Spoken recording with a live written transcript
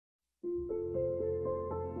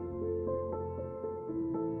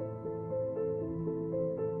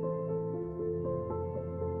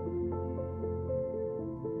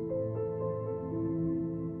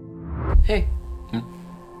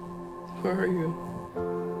Where are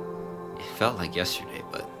you? It felt like yesterday,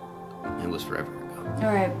 but it was forever ago.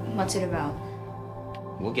 Alright, what's it about?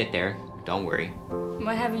 We'll get there. Don't worry.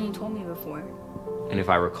 Why haven't you told me before? And if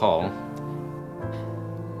I recall,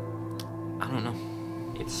 I don't know.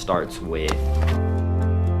 It starts with...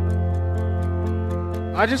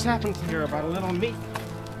 I just happened to hear about a little meet.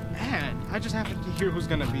 Man, I just happened to hear who's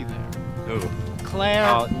gonna be there. Who? Claire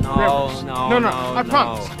Oh, no, Rivers. no, I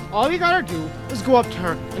promise. All you gotta do is go up to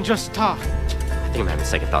her and just talk. I think I'm having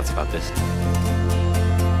second thoughts about this.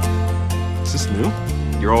 Is this new?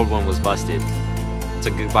 Your old one was busted. It's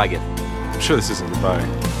a goodbye gift. I'm sure this isn't goodbye.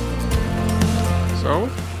 So,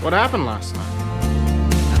 what happened last night?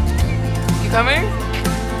 You coming?